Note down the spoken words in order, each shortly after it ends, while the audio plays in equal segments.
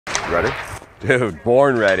Ready? Dude,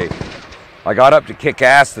 born ready. I got up to kick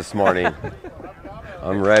ass this morning.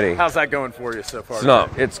 I'm ready. How's that going for you so far? It's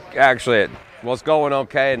not. It's actually, well, it's going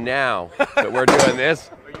okay now that we're doing this.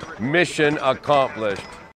 Mission accomplished.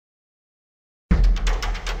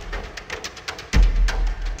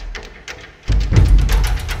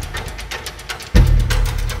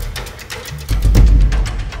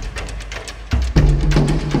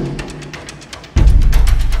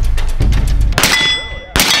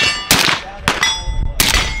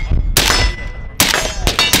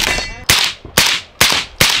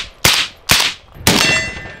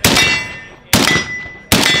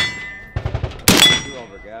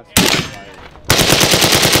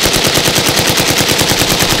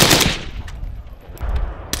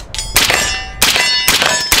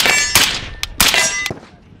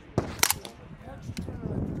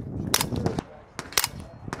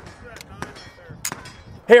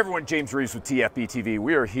 Hey everyone, James Reeves with TFBTV.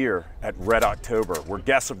 We are here at Red Oktober. We're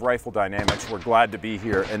guests of Rifle Dynamics. We're glad to be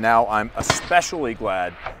here, and now I'm especially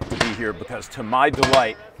glad to be here because to my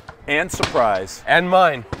delight and surprise, and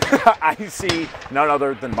mine, I see none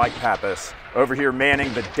other than Mike Pappas over here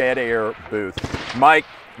manning the Dead Air booth. Mike,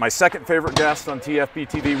 my second favorite guest on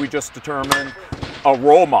TFBTV, we just determined, a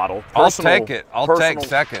role model. I'll take it. I'll take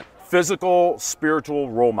second. Physical, spiritual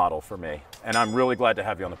role model for me, and I'm really glad to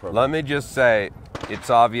have you on the program. Let me just say, it's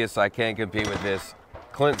obvious I can't compete with this.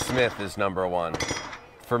 Clint Smith is #1.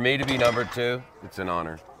 For me to be #2, it's an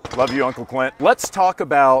honor. Love you, Uncle Clint. Let's talk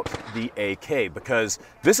about the AK, because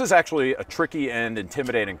this is actually a tricky and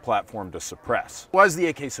intimidating platform to suppress. Why is the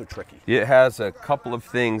AK so tricky? It has a couple of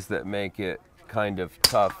things that make it kind of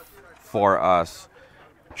tough for us.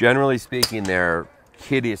 Generally speaking, they're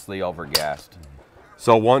hideously overgassed.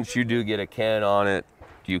 So once you do get a can on it,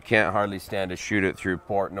 you can't hardly stand to shoot it through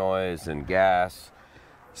port noise and gas.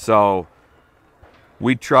 So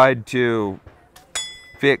we tried to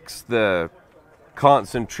fix the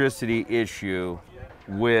concentricity issue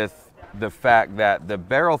with the fact that the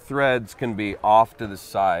barrel threads can be off to the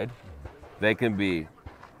side, they can be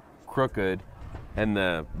crooked, and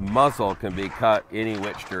the muzzle can be cut any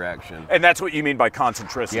which direction. And that's what you mean by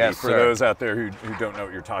concentricity, yes, for sir. those out there who don't know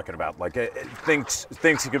what you're talking about. Like, things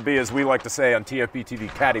it could be, as we like to say on TFBTV,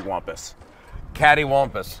 cattywampus.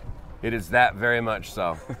 Cattywampus. It is that very much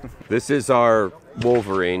so. This is our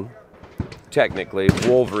Wolverine, technically,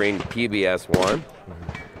 Wolverine PBS-1.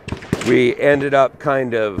 We ended up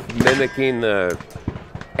kind of mimicking the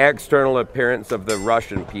external appearance of the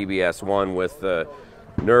Russian PBS-1 with the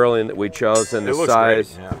knurling that we chose and the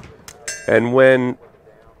size. Great, yeah. And when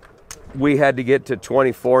we had to get to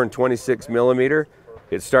 24 and 26 millimeter,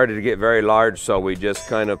 it started to get very large, so we just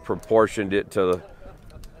kind of proportioned it to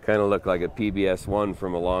kind of look like a PBS-1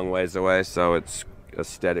 from a long ways away, so it's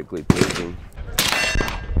aesthetically pleasing.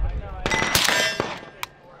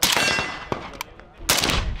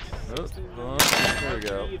 Oh, there we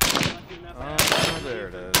go. Oh, there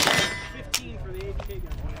it is. 15 for the AK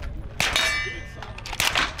gun.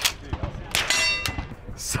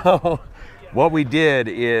 So what we did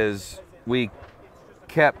is we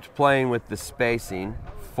kept playing with the spacing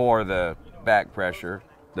for the back pressure,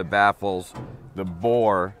 the baffles, the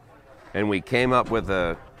bore, and we came up with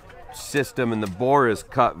a system, and the bore is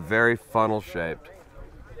cut very funnel shaped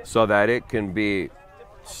so that it can be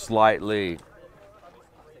slightly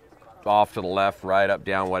off to the left, right, up,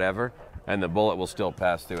 down, whatever, and the bullet will still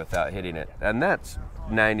pass through without hitting it. And that's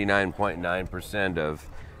 99.9% of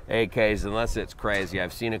AKs, unless it's crazy.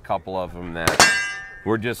 I've seen a couple of them that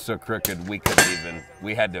were just so crooked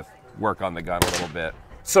we had to work on the gun a little bit.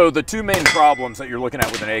 So the two main problems that you're looking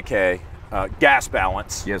at with an AK, gas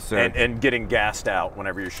balance, yes, sir, and getting gassed out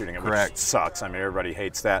whenever you're shooting it, correct, which sucks. I mean, everybody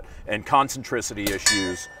hates that. And concentricity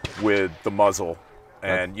issues with the muzzle.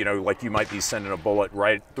 And, you know, like you might be sending a bullet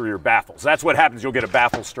right through your baffles. That's what happens. You'll get a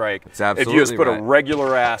baffle strike. It's absolutely if you just put right. a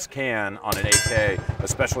regular ass can on an AK,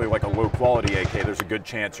 especially like a low quality AK, there's a good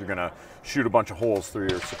chance you're going to shoot a bunch of holes through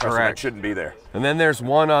your suppressor. Correct. That shouldn't be there. And then there's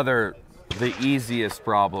one other, the easiest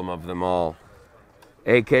problem of them all.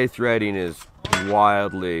 AK threading is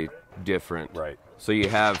wildly different. Right. So you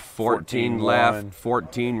have 14 left, left,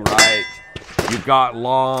 14 right. You've got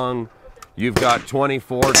long, you've got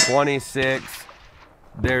 24, 26.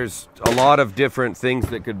 There's a lot of different things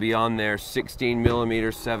that could be on there. 16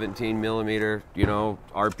 millimeter, 17 millimeter, you know,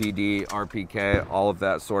 RPD, RPK, all of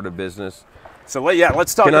that sort of business. So yeah,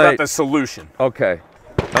 let's talk about the solution. Okay,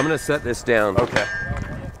 I'm gonna set this down. Okay.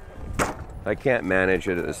 I can't manage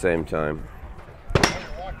it at the same time.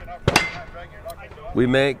 We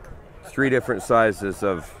make 3 different sizes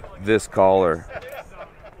of this collar.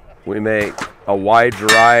 We make a wide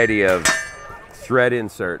variety of thread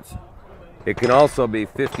inserts. It can also be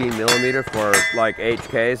 15 millimeter for like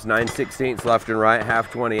HKs, 9/16 left and right,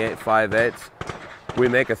 half 28, 5/8. We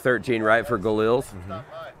make a 13 right for Galils.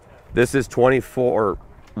 This is 24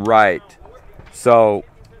 right. So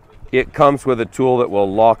it comes with a tool that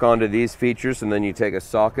will lock onto these features, and then you take a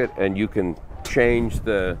socket and you can change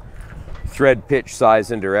the thread pitch,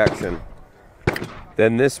 size, and direction.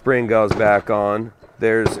 Then this spring goes back on.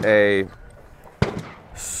 There's a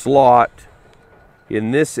slot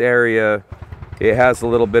in this area. It has a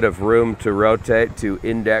little bit of room to rotate to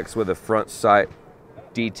index with a front sight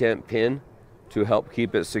detent pin to help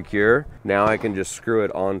keep it secure. Now I can just screw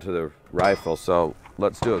it onto the rifle. So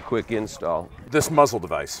let's do a quick install. This muzzle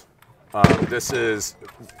device, this is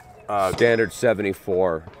standard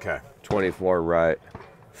 74, okay. 24 right,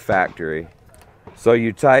 factory. So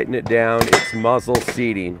you tighten it down, it's muzzle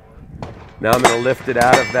seating. Now I'm gonna lift it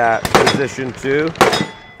out of that position too.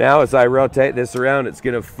 Now as I rotate this around, it's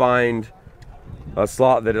gonna find a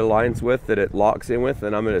slot that it aligns with, that it locks in with,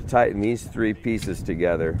 and I'm gonna tighten these three pieces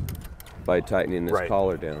together by tightening this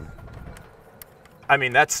collar down. I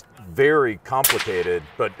mean, that's very complicated,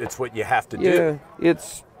 but it's what you have to do. Yeah,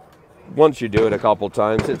 it's, once you do it a couple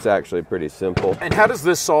times, it's actually pretty simple. And how does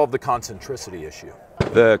this solve the concentricity issue?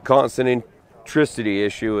 The concentricity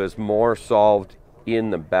issue is more solved in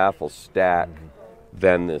the baffle stack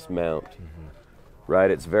than this mount,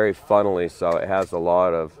 right? It's very funnely, so it has a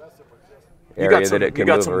lot of area that it can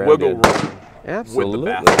move around wiggle in. room.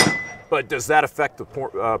 Absolutely. With the baffle. But does that affect the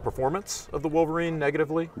performance of the Wolverine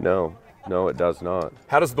negatively? No, no, it does not.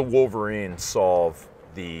 How does the Wolverine solve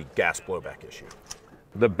the gas blowback issue?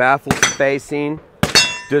 The baffle spacing,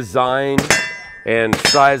 design, and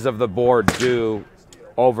size of the board do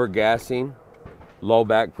over-gassing, low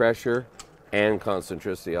back pressure, and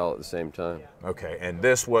concentricity all at the same time. Okay, and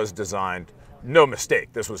this was designed, no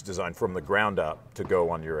mistake, this was designed from the ground up to go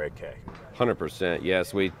on your AK. 100%,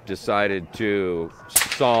 yes. We decided to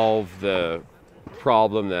solve the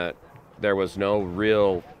problem that there was no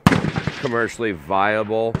real commercially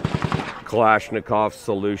viable Kalashnikov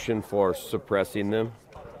solution for suppressing them.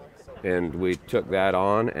 And we took that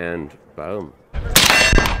on and boom.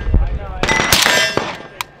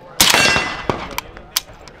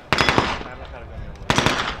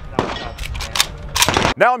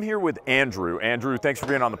 Now I'm here with Andrew. Andrew, thanks for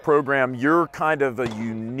being on the program. You're kind of a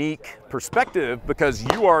unique perspective because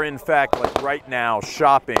you are in fact like right now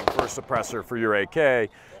shopping for a suppressor for your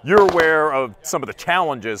AK. You're aware of some of the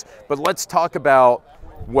challenges, but let's talk about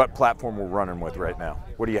what platform we're running with right now.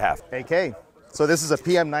 What do you have? AK. So this is a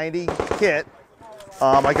PM90 kit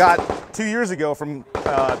I got 2 years ago from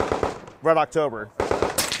Red Oktober.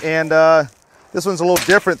 And this one's a little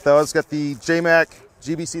different though. It's got the JMac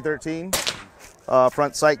GBC13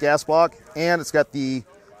 front sight gas block, and it's got the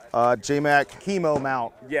JMac chemo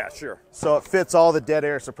mount. Yeah, sure. So it fits all the Dead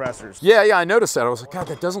Air suppressors. Yeah, I noticed that. I was like, God,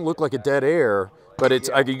 that doesn't look like a Dead Air, but it's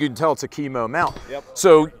you can tell it's a chemo mount. Yep.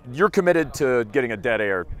 So you're committed to getting a Dead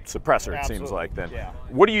Air suppressor, it seems like then. Yeah.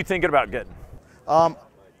 What are you thinking about getting?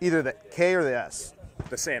 Either the K or the S.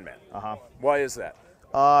 The Sandman. Uh-huh. Why is that?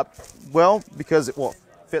 Well, because it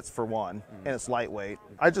fits for one, and it's lightweight.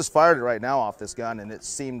 I just fired it right now off this gun, and it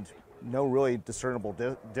seemed no really discernible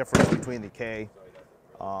difference between the K,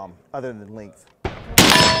 other than length.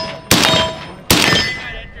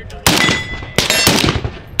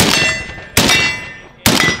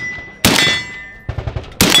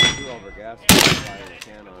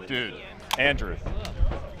 Dude, Andrew,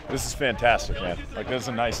 this is fantastic, man. Like, this is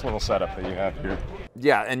a nice little setup that you have here.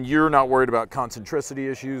 Yeah, and you're not worried about concentricity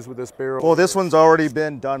issues with this barrel? Well, this one's already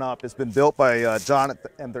been done up. It's been built by John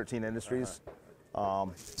at M13 Industries.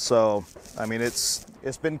 So, I mean, it's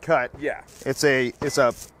been cut. Yeah. It's a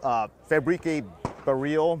Fabrique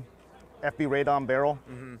Baril FB radon barrel.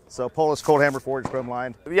 So Polish cold hammer forged chrome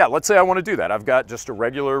lined. Yeah, let's say I want to do that. I've got just a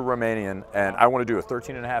regular Romanian and I want to do a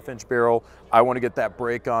 13.5-inch barrel. I want to get that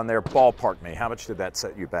break on there. Ballpark me. How much did that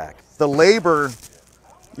set you back? The labor,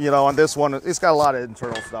 you know, on this one, it's got a lot of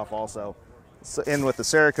internal stuff also. So, in with the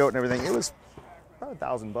Cerakote and everything, it was about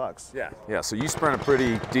 $1,000. Yeah. Yeah, so you spent a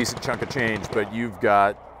pretty decent chunk of change, but you've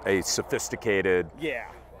got a sophisticated,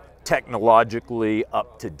 technologically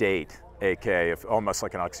up-to-date AK, if almost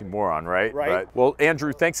like an oxymoron, right? Right. But, well,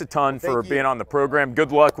 Andrew, thanks a ton for being on the program.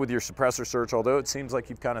 Good luck with your suppressor search, although it seems like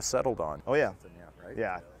you've kind of settled on. Oh yeah,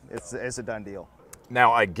 yeah, it's a done deal.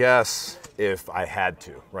 Now, I guess if I had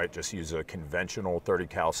to, right, just use a conventional 30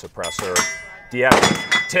 cal suppressor, do you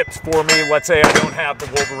have tips for me? Let's say I don't have the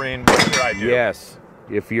Wolverine, what should I do? Yes,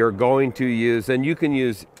 if you're going to use, and you can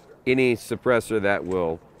use any suppressor that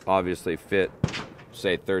will obviously fit,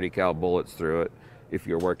 say 30 cal bullets through it. if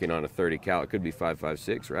you're working on a 30 cal, it could be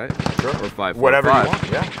 5.56, right? Sure. Or 5.45. Whatever you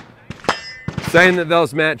want, yeah. Saying that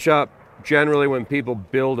those match up, generally when people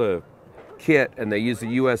build a kit and they use a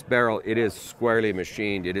US barrel, it is squarely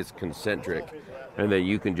machined, it is concentric, and then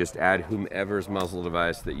you can just add whomever's muzzle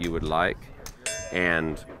device that you would like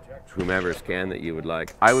and whomever's can that you would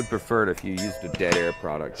like. I would prefer it if you used a Dead Air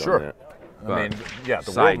product Sure. on that. I mean, yeah,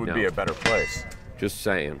 the world would be a better place. Just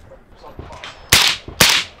saying.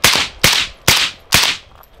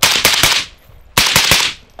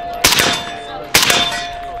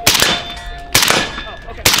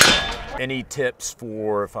 Any tips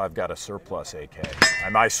for if I've got a surplus AK?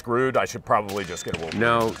 Am I screwed? I should probably just get a Wolverine.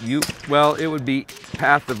 No, well, it would be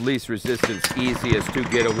path of least resistance easiest to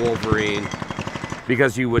get a Wolverine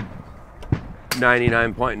because you would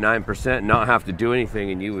 99.9% not have to do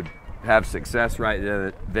anything and you would have success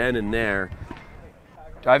right then and there.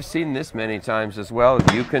 I've seen this many times as well.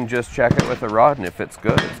 You can just check it with a rod, and if it's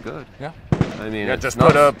good, it's good. Yeah. I mean, yeah, just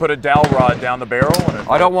put a dowel rod down the barrel. And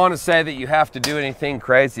I don't want to say that you have to do anything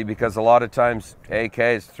crazy because a lot of times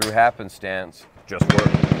AKs through happenstance just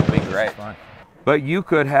work. It'll be great. Fine. But you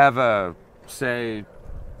could have a, say,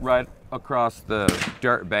 right across the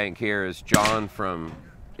dirt bank here is John from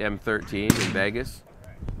M13 in Vegas.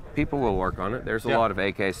 People will work on it. There's a lot of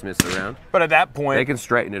AK Smiths around. But at that point, they can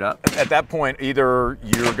straighten it up. At that point, either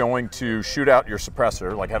you're going to shoot out your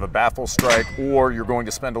suppressor, like have a baffle strike, or you're going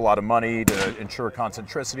to spend a lot of money to ensure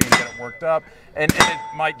concentricity and get it worked up, and it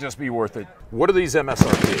might just be worth it. What are these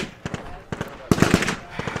MSRP?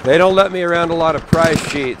 They don't let me around a lot of price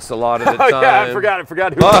sheets a lot of the time. Oh yeah, I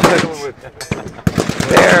forgot who I'm dealing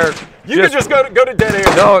with. You can just go to Dead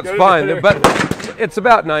Air. No, it's fine, but it's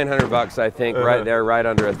about $900, I think, right there, right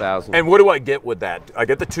under 1,000. And what do I get with that? I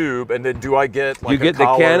get the tube, and then do I get like you get a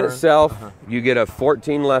collar? The can itself. You get a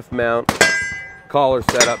 14 left mount, collar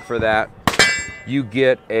set up for that. You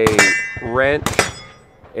get a wrench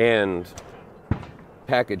and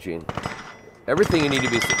packaging. Everything you need to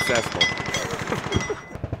be successful.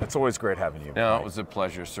 It's always great having you. No, it was a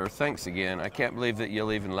pleasure, sir. Thanks again. I can't believe that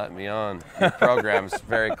you'll even let me on. Your program's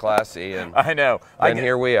very classy, and I know. And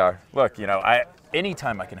here we are. Look, you know,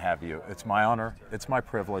 anytime I can have you, it's my honor, it's my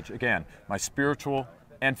privilege. Again, my spiritual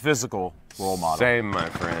and physical role model. Same, my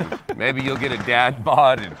friend. Maybe you'll get a dad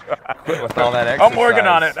bod and quit with all that exercise. I'm working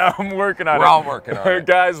on it. I'm working on it. We're all working on it.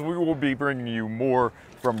 Guys, we will be bringing you more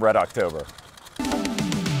from Red Oktober.